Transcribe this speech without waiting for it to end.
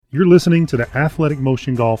You're listening to the Athletic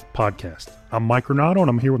Motion Golf Podcast. I'm Mike Renato, and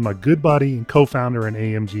I'm here with my good buddy and co-founder in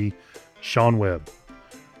AMG, Sean Webb.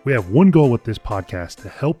 We have one goal with this podcast: to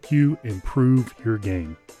help you improve your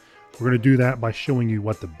game. We're going to do that by showing you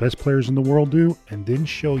what the best players in the world do, and then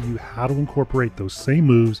show you how to incorporate those same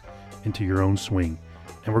moves into your own swing.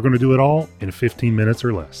 And we're going to do it all in 15 minutes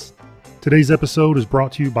or less. Today's episode is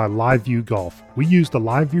brought to you by LiveView Golf. We use the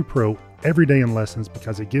LiveView Pro every day in lessons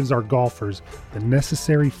because it gives our golfers the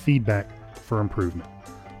necessary feedback for improvement.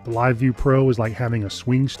 The LiveView Pro is like having a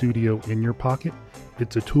swing studio in your pocket.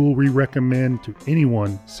 It's a tool we recommend to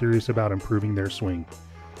anyone serious about improving their swing.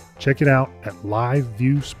 Check it out at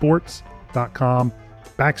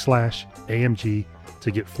liveviewsports.com/AMG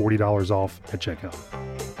to get $40 off at checkout.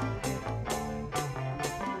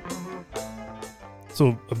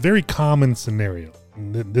 So a very common scenario,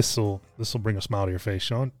 and this will bring a smile to your face,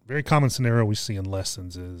 Sean. Very common scenario we see in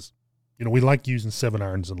lessons is, we like using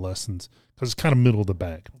 7-irons in lessons because it's kind of middle of the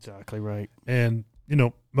bag. Exactly right. And,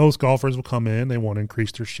 most golfers will come in, they want to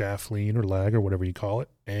increase their shaft lean or lag or whatever you call it.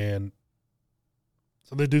 And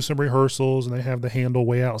so they do some rehearsals and they have the handle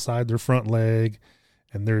way outside their front leg.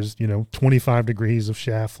 And there's, 25 degrees of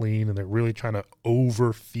shaft lean, and they're really trying to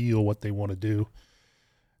overfeel what they want to do.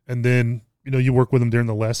 And then, you work with them during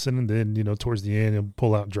the lesson, and then, towards the end, you'll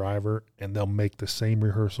pull out driver, and they'll make the same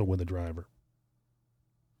rehearsal with the driver.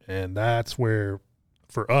 And that's where,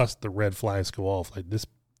 for us, the red flags go off. Like this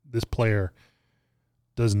player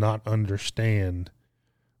does not understand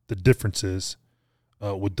the differences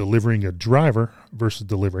with delivering a driver versus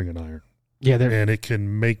delivering an iron. Yeah, and it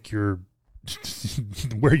can make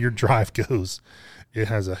where your drive goes. It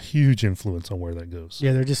has a huge influence on where that goes.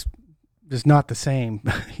 Yeah, they're just not the same.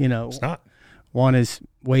 It's not. One is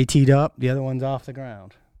way teed up, the other one's off the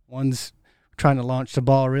ground. One's trying to launch the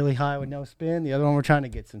ball really high with no spin. The other one we're trying to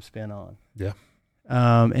get some spin on. Yeah.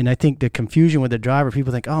 And I think the confusion with the driver,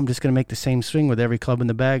 people think, I'm just going to make the same swing with every club in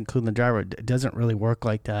the bag, including the driver. It doesn't really work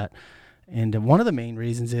like that. And one of the main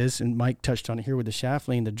reasons is, and Mike touched on it here with the shaft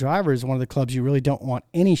lean, the driver is one of the clubs you really don't want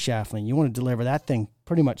any shaft lean. You want to deliver that thing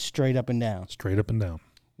pretty much straight up and down. Straight up and down.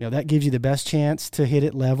 That gives you the best chance to hit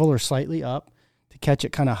it level or slightly up, to catch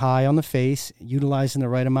it kind of high on the face, utilizing the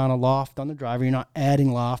right amount of loft on the driver. You're not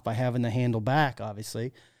adding loft by having the handle back,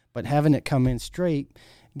 obviously, but having it come in straight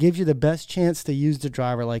gives you the best chance to use the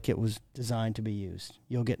driver like it was designed to be used.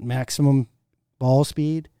 You'll get maximum ball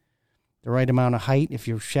speed, the right amount of height. If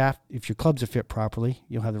your clubs are fit properly,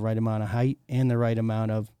 you'll have the right amount of height and the right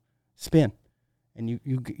amount of spin. And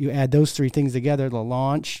you add those three things together, the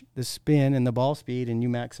launch, the spin, and the ball speed, and you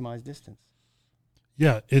maximize distance.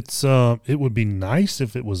 Yeah, it would be nice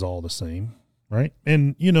if it was all the same, right?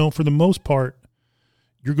 And, for the most part,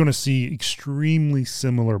 you're going to see extremely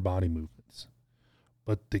similar body movements.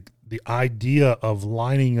 But the idea of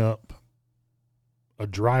lining up a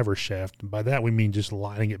driver shaft, and by that we mean just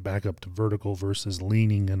lining it back up to vertical versus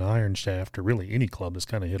leaning an iron shaft, or really any club that's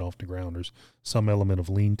kind of hit off the ground, there's some element of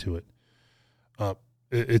lean to it.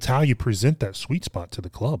 It's how you present that sweet spot to the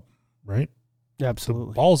club, right?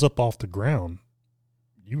 Absolutely. The ball's up off the ground.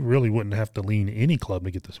 You really wouldn't have to lean any club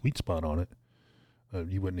to get the sweet spot on it.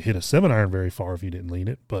 You wouldn't hit a 7-iron very far if you didn't lean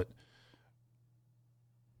it. But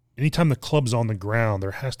anytime the club's on the ground,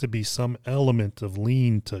 there has to be some element of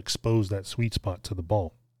lean to expose that sweet spot to the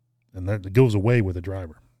ball. And that goes away with a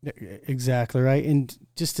driver. Exactly right. And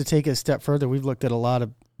just to take it a step further, we've looked at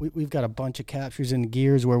we've got a bunch of captures and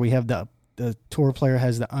gears where we have the tour player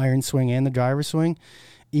has the iron swing and the driver swing.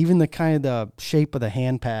 Even the kind of the shape of the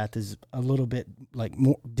hand path is a little bit like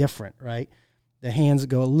more different, right? The hands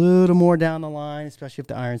go a little more down the line, especially if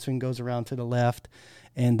the iron swing goes around to the left,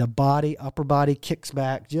 and the upper body kicks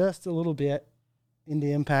back just a little bit into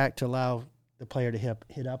impact to allow the player to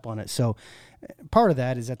hit up on it. So part of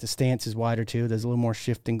that is that the stance is wider too. There's a little more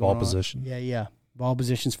shifting going on. Ball position. Yeah. Ball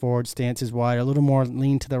position's forward, stance is wider, a little more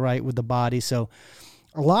lean to the right with the body. So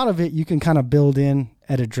a lot of it you can kind of build in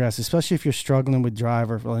at address, especially if you're struggling with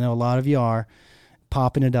driver. Well, I know a lot of you are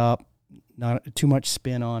popping it up, not too much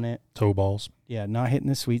spin on it. Toe balls. Yeah, not hitting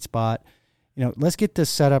the sweet spot. Let's get this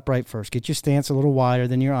set up right first. Get your stance a little wider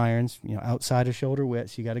than your irons, outside of shoulder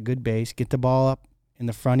width, so you got a good base. Get the ball up in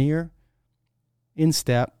the front of your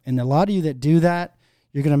instep. And a lot of you that do that,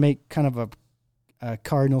 you're going to make kind of a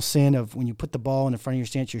cardinal sin of when you put the ball in the front of your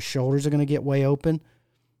stance, your shoulders are going to get way open.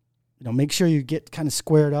 Make sure you get kind of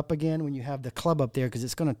squared up again when you have the club up there, because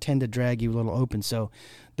it's going to tend to drag you a little open. So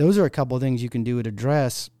those are a couple of things you can do at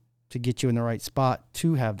address to get you in the right spot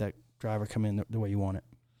to have that driver come in the way you want it.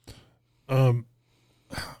 I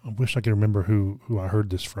wish I could remember who I heard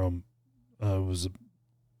this from. It was an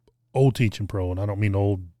old teaching pro, and I don't mean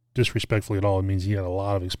old disrespectfully at all. It means he had a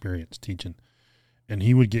lot of experience teaching. And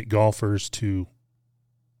he would get golfers to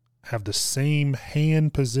have the same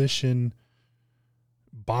hand position,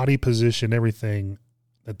 body position, everything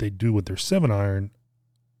that they do with their 7-iron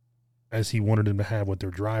as he wanted them to have with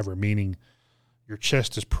their driver, meaning your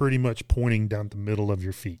chest is pretty much pointing down the middle of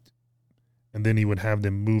your feet. And then he would have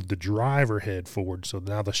them move the driver head forward, so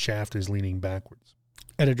now the shaft is leaning backwards.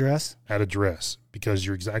 At address? At address, because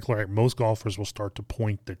you're exactly right. Most golfers will start to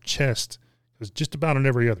point their chest, because just about on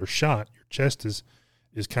every other shot, your chest is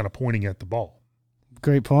kind of pointing at the ball.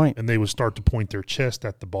 Great point. And they would start to point their chest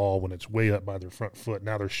at the ball when it's way up by their front foot.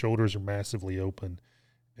 Now their shoulders are massively open,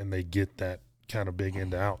 and they get that kind of big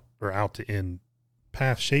end out or out to end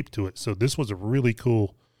path shape to it. So this was a really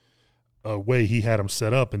cool way he had them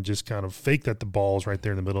set up, and just kind of fake that the ball's right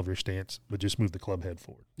there in the middle of your stance, but just move the club head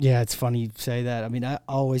forward. Yeah, it's funny you say that. I mean, I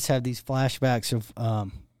always have these flashbacks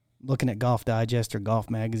of looking at Golf Digest or Golf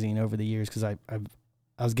Magazine over the years, because I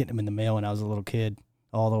was getting them in the mail when I was a little kid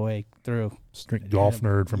all the way through. Strict golf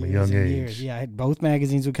nerd from a young age. Years. Yeah, I had both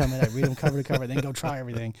magazines would come in. I'd read them cover to cover, then go try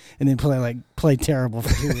everything, and then play terrible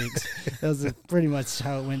for 2 weeks. That was pretty much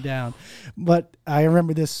how it went down. But I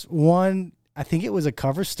remember this one, I think it was a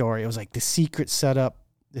cover story. It was like the secret setup,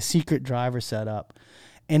 the secret driver setup.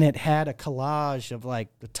 And it had a collage of like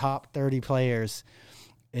the top 30 players.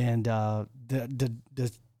 And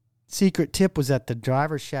the secret tip was that the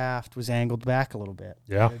driver shaft was angled back a little bit.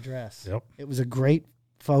 Yeah. The address. Yep. It was a great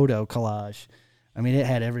photo collage. I mean, it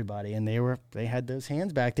had everybody, and they had those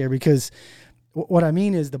hands back there, because what I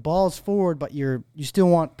mean is the ball's forward, but you still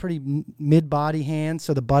want pretty mid-body hands,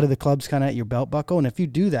 so the butt of the club's kind of at your belt buckle. And if you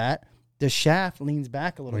do that, the shaft leans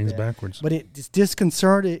back a little bit. Leans backwards. But it's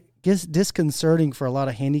disconcerting for a lot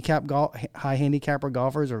of high handicapper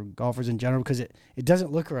golfers or golfers in general, because it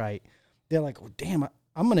doesn't look right. They're like, oh, damn,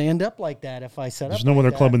 I'm going to end up like that if I set up. There's no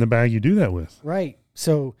other club in the bag you do that with. Right.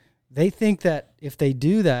 So they think that if they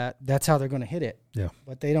do that, that's how they're going to hit it. Yeah.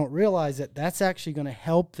 But they don't realize that that's actually going to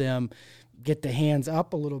help them get the hands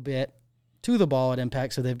up a little bit to the ball at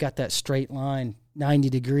impact, so they've got that straight line 90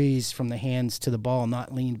 degrees from the hands to the ball,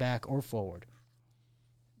 not lean back or forward.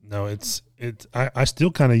 No, I still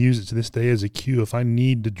kind of use it to this day as a cue. If I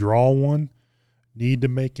need to draw one, need to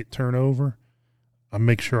make it turn over, I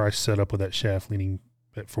make sure I set up with that shaft leaning.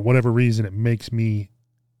 For whatever reason, it makes me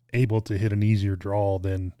able to hit an easier draw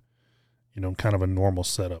than, kind of a normal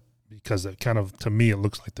setup, because it kind of, to me, it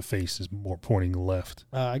looks like the face is more pointing left.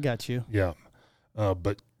 I got you. Yeah.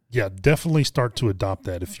 But yeah, definitely start to adopt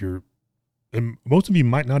that and most of you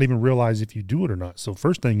might not even realize if you do it or not. So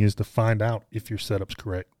first thing is to find out if your setup's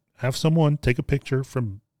correct. Have someone take a picture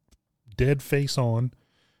from dead face on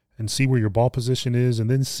and see where your ball position is, and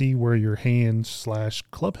then see where your hand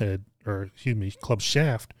 / club head, club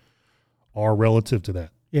shaft are relative to that.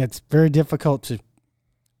 Yeah, it's very difficult to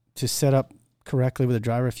set up correctly with a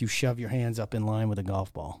driver if you shove your hands up in line with a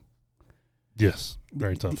golf ball. Yes,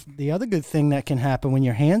 very tough. The other good thing that can happen when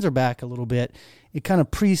your hands are back a little bit, it kind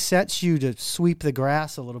of presets you to sweep the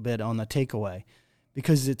grass a little bit on the takeaway,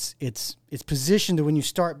 because it's positioned to, when you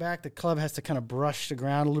start back, the club has to kind of brush the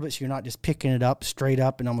ground a little bit, so you're not just picking it up straight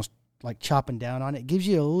up and almost like chopping down on it. It gives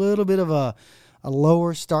you a little bit of a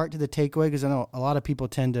lower start to the takeaway, because I know a lot of people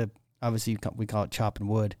tend to, obviously we call it chopping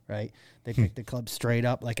wood, right? They pick the club straight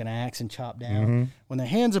up like an axe and chop down. Mm-hmm. When the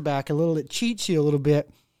hands are back a little, it cheats you a little bit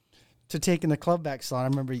to taking the club back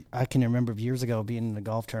slot. I can remember years ago being in a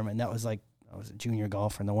golf tournament, and that was like, I was a junior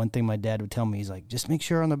golfer, and the one thing my dad would tell me, he's like, just make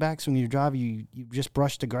sure on the backswing when you drive, you just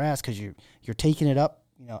brush the grass, because you're taking it up,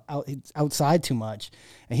 it's outside too much.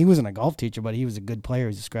 And he wasn't a golf teacher, but he was a good player.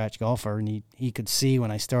 He's a scratch golfer, and he could see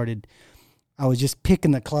when I started, I was just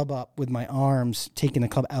picking the club up with my arms, taking the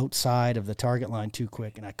club outside of the target line too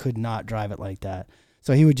quick, and I could not drive it like that.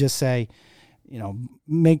 So he would just say,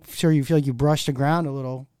 make sure you feel like you brush the ground a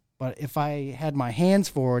little. But if I had my hands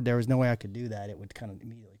forward, there was no way I could do that. It would kind of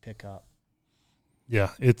immediately pick up.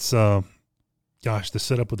 Yeah, it's the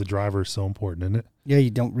setup with the driver is so important, isn't it? Yeah,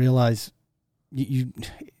 you don't realize you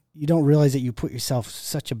don't realize that you put yourself in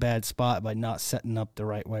such a bad spot by not setting up the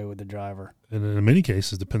right way with the driver. And in many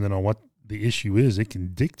cases, depending on what the issue is, it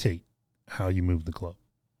can dictate how you move the club.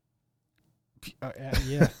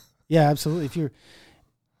 Yeah, absolutely.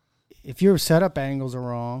 If your setup angles are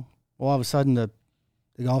wrong, well, all of a sudden the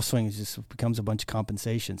golf swing just becomes a bunch of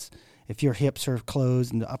compensations. If your hips are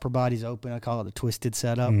closed and the upper body's open, I call it a twisted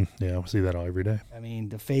setup. Yeah, I see that every day. I mean,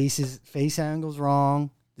 the face angle's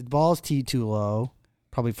wrong. The ball's teed too low,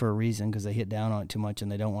 probably for a reason, because they hit down on it too much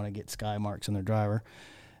and they don't want to get sky marks on their driver.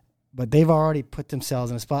 But they've already put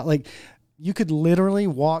themselves in a spot. Like, you could literally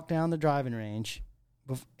walk down the driving range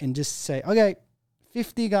and just say, okay,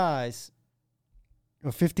 50 guys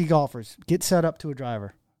or 50 golfers get set up to a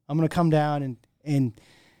driver. I'm going to come down and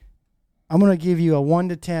I'm going to give you a 1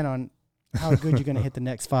 to 10 on how good you're going to hit the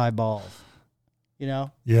next 5 balls. You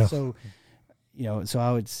know? Yeah. So, so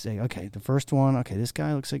I would say, okay, the first one, okay, this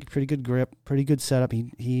guy looks like a pretty good grip, pretty good setup.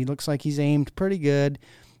 He looks like he's aimed pretty good.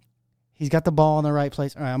 He's got the ball in the right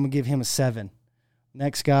place. All right, I'm going to give him a 7.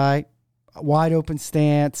 Next guy, wide open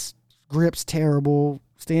stance, grip's terrible,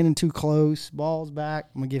 standing too close, ball's back.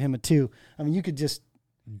 I'm going to give him a 2. I mean, you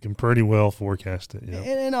can pretty well forecast it. Yeah.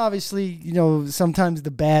 And obviously, sometimes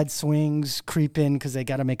the bad swings creep in because they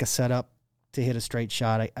got to make a setup to hit a straight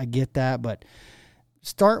shot. I get that, but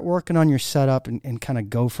start working on your setup and kind of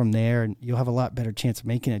go from there, and you'll have a lot better chance of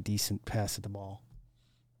making a decent pass at the ball.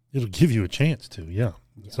 It'll give you a chance to, yeah.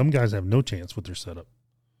 Some guys have no chance with their setup,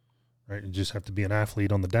 right? You just have to be an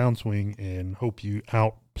athlete on the downswing and hope you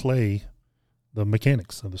outplay the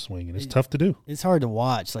mechanics of the swing, and it's tough to do. It's hard to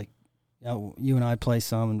watch. Like, you and I play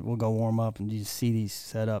some, and we'll go warm up, and you just see these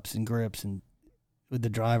setups and grips, and with the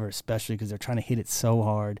driver especially because they're trying to hit it so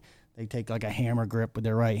hard. They take like a hammer grip with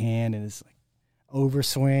their right hand, and it's like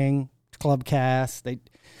overswing, club cast.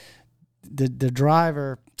 The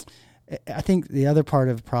driver, I think the other part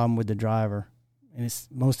of the problem with the driver, and it's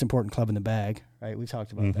the most important club in the bag, right? We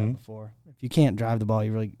talked about that before. If you can't drive the ball,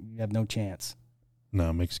 you have no chance. No,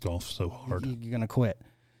 it makes golf so hard. You're going to quit.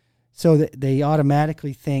 So they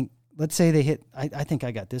automatically think, let's say they hit, I think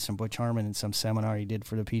I got this from Butch Harmon in some seminar he did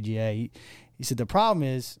for the PGA. He said the problem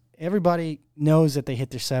is everybody knows that they hit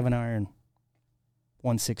their 7-iron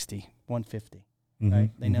 160, 150.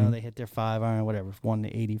 Right? They know they hit their 5-iron, whatever,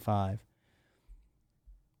 185.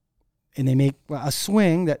 And they make a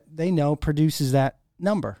swing that they know produces that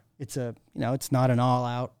number. It's it's not an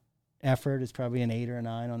all-out effort. It's probably an 8 or a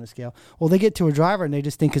 9 on the scale. Well, they get to a driver and they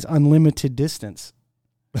just think it's unlimited distance.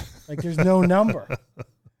 Like there's no number.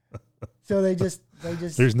 So they just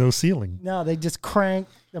there's no ceiling. No, they just crank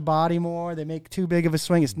the body more. They make too big of a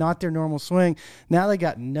swing. It's not their normal swing. Now they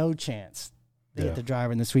got no chance to hit the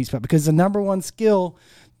driver in the sweet spot because the number one skill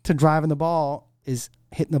to driving the ball is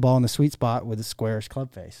hitting the ball in the sweet spot with a squarish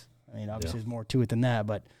club face. I mean, obviously there's more to it than that,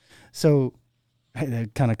 but so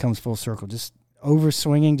it kind of comes full circle. Just over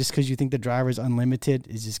swinging just because you think the driver is unlimited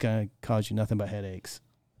is just going to cause you nothing but headaches.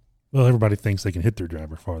 Well, everybody thinks they can hit their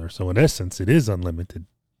driver farther, so in essence, it is unlimited.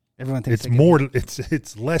 Everyone thinks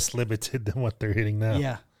it's less limited than what they're hitting now.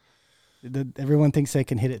 Yeah, everyone thinks they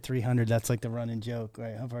can hit it 300. That's like the running joke,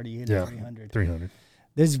 right? I've already hit it 300. 300.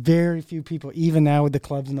 There's very few people, even now with the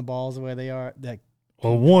clubs and the balls the way they are.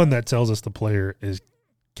 One that tells us the player is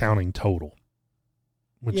counting total,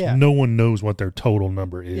 which no one knows what their total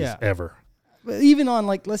number is ever. But even on,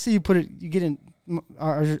 like, let's say you get in,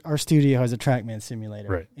 our studio has a TrackMan simulator,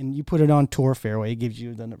 right? And you put it on Tour Fairway, it gives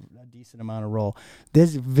you a decent amount of roll.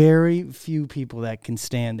 There's very few people that can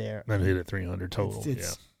stand there and hit it 300 total.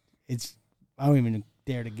 It's I don't even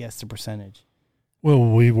dare to guess the percentage.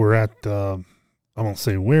 Well, we were at I won't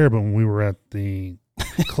say where, but when we were at the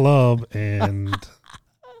club and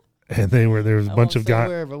there was a bunch of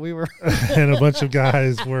guys, but we were and a bunch of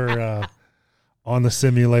guys were on the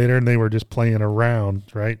simulator, and they were just playing around,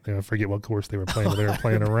 right? I forget what course they were playing, but they were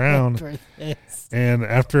playing around. And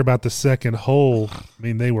after about the second hole, I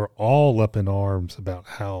mean, they were all up in arms about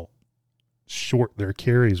how short their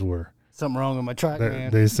carries were. Something wrong with my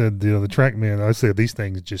TrackMan. They said, the TrackMan, I said these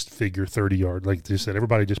things just figure 30 yards. Like they said,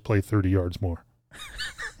 everybody just play 30 yards more.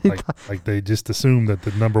 like they just assumed that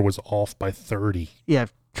the number was off by 30. Yeah,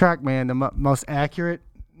 TrackMan, the most accurate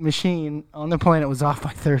machine on the planet, was off by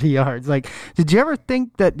 30 yards. Like, did you ever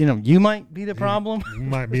think that you might be the problem? You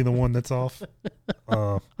might be the one that's off.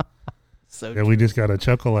 So we just got a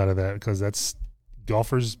chuckle out of that because that's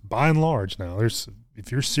golfers by and large now.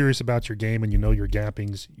 If you're serious about your game and you know your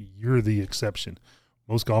gappings, you're the exception.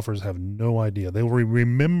 Most golfers have no idea. They will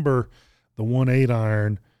remember the 1/8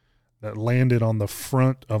 iron that landed on the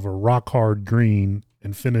front of a rock hard green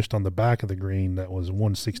and finished on the back of the green that was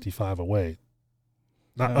 165 away.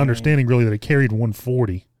 Not understanding really that it carried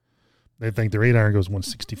 140. They think their 8-iron goes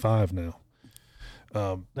 165 now.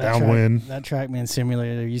 Downwind. That TrackMan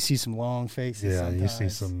simulator, you see some long faces. Yeah, sometimes. You see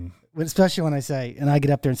some. Especially when I say, and I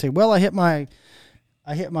get up there and say, well, I hit my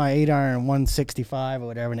 8-iron 165 or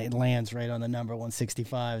whatever, and it lands right on the number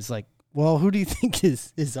 165. It's like, well, who do you think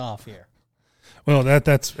is off here? Well,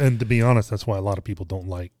 that's and to be honest, that's why a lot of people don't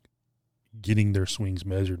like getting their swings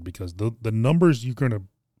measured, because the numbers you're going to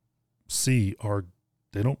see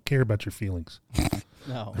they don't care about your feelings.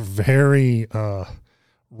 No. They're very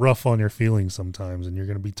rough on your feelings sometimes, and you're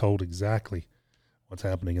going to be told exactly what's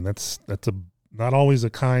happening, and that's a not always a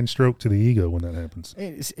kind stroke to the ego when that happens.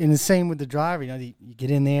 It's, and the same with the driver. You know, you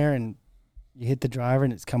get in there and you hit the driver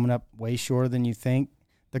and it's coming up way shorter than you think.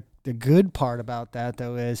 The good part about that,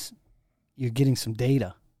 though, is you're getting some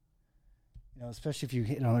data. You know, especially if you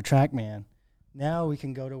hit on a TrackMan. Now we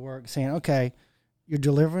can go to work saying, okay, you're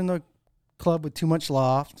delivering the club with too much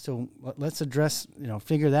loft, so let's address,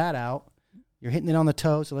 figure that out. You're hitting it on the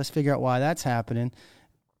toe, so let's figure out why that's happening.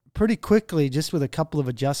 Pretty quickly, just with a couple of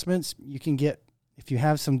adjustments, you can get, if you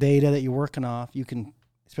have some data that you're working off, you can,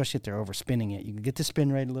 especially if they're overspinning it, you can get the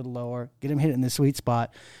spin rate a little lower, get them hit it in the sweet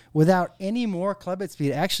spot without any more club head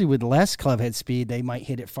speed. Actually, with less club head speed, they might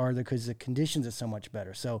hit it farther because the conditions are so much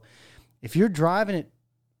better. So if you're driving it,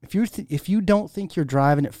 if you don't think you're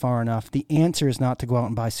driving it far enough, the answer is not to go out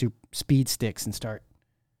and buy speed sticks and start,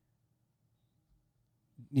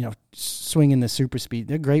 swinging the super speed.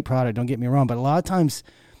 They're a great product, don't get me wrong, but a lot of times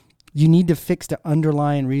you need to fix the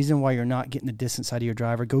underlying reason why you're not getting the distance out of your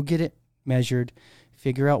driver. Go get it measured,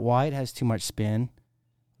 figure out why it has too much spin,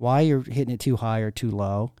 why you're hitting it too high or too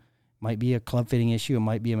low. Might be a club fitting issue, it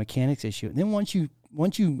might be a mechanics issue. And then once you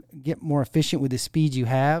get more efficient with the speed you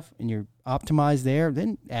have and you're optimized there,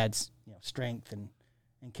 then adds strength and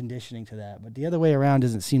conditioning to that. But the other way around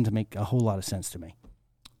doesn't seem to make a whole lot of sense to me.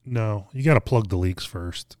 No, you got to plug the leaks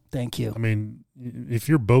first. Thank you. I mean, if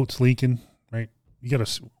your boat's leaking, right, you got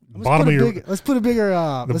to let's put a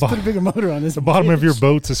bigger motor on this. The bottom of your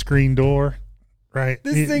boat's a screen door, right?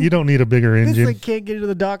 You don't need a bigger engine. This thing can't get into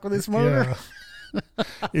the dock with this motor. Yeah.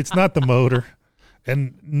 It's not the motor.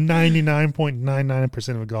 And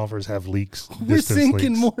 99.99% of golfers have leaks. We're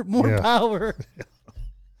sinking leaks. more power.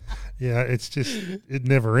 Yeah, it's just, it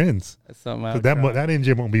never ends. That's something that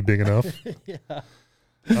engine won't be big enough. Yeah.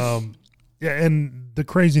 And the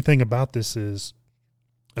crazy thing about this is,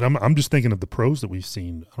 and I'm just thinking of the pros that we've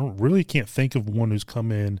seen. Can't think of one who's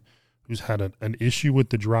come in who's had an issue with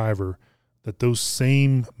the driver that those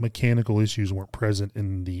same mechanical issues weren't present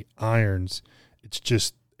in the irons. It's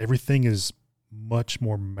just everything is much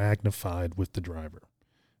more magnified with the driver.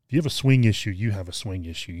 If you have a swing issue, you have a swing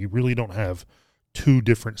issue. You really don't have two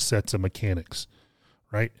different sets of mechanics,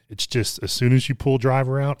 right? It's just as soon as you pull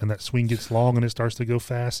driver out and that swing gets long and it starts to go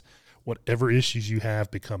fast, whatever issues you have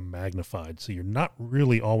become magnified. So you're not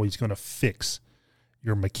really always going to fix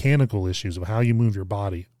your mechanical issues of how you move your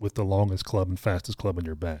body with the longest club and fastest club in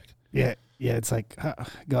your bag. Yeah. Yeah, it's like,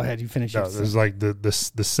 go ahead, you finish. No, it's like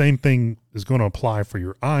the same thing is going to apply for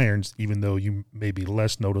your irons, even though you may be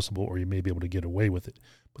less noticeable or you may be able to get away with it.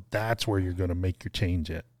 But that's where you're going to make your change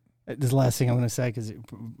at. This is the last thing I'm going to say because it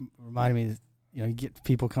reminded me that, you get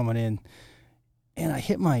people coming in, and I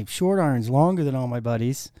hit my short irons longer than all my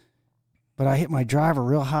buddies, but I hit my driver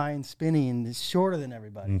real high and spinny and it's shorter than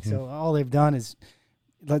everybody. Mm-hmm. So all they've done is,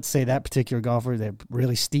 let's say that particular golfer, they're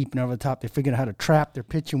really steep and over the top. They figured out how to trap their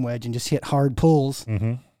pitching wedge and just hit hard pulls.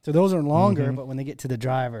 Mm-hmm. So those are longer, but when they get to the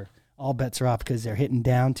driver, all bets are off because they're hitting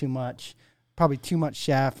down too much, probably too much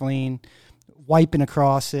shaft lean, wiping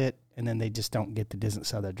across it, and then they just don't get the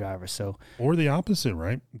distance out of their driver. So, or the opposite,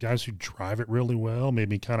 right? Guys who drive it really well,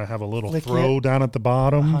 maybe kind of have a little throw down at the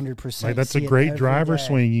bottom. 100%. Like that's a great driver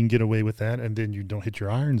swing. You can get away with that, and then you don't hit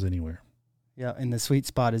your irons anywhere. Yeah, and the sweet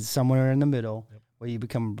spot is somewhere in the middle. Yep. Where you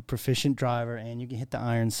become a proficient driver and you can hit the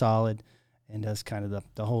iron solid, and that's kind of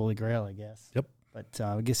the holy grail, I guess. Yep. But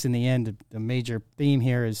I guess in the end, the major theme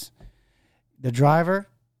here is the driver,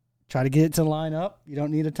 try to get it to line up. You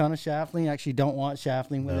don't need a ton of shaft lean. You actually don't want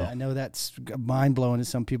shaft lean with it. I know that's mind-blowing to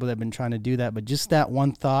some people that have been trying to do that, but just that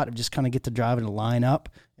one thought of just kind of get the driver to line up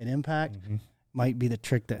and impact might be the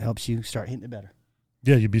trick that helps you start hitting it better.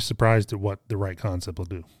 Yeah, you'd be surprised at what the right concept will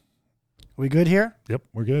do. We good here? Yep,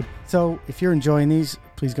 we're good. So if you're enjoying these,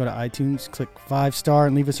 please go to iTunes, click 5-star,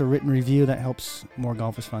 and leave us a written review. That helps more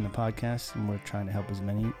golfers find the podcast, and we're trying to help as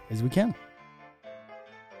many as we can.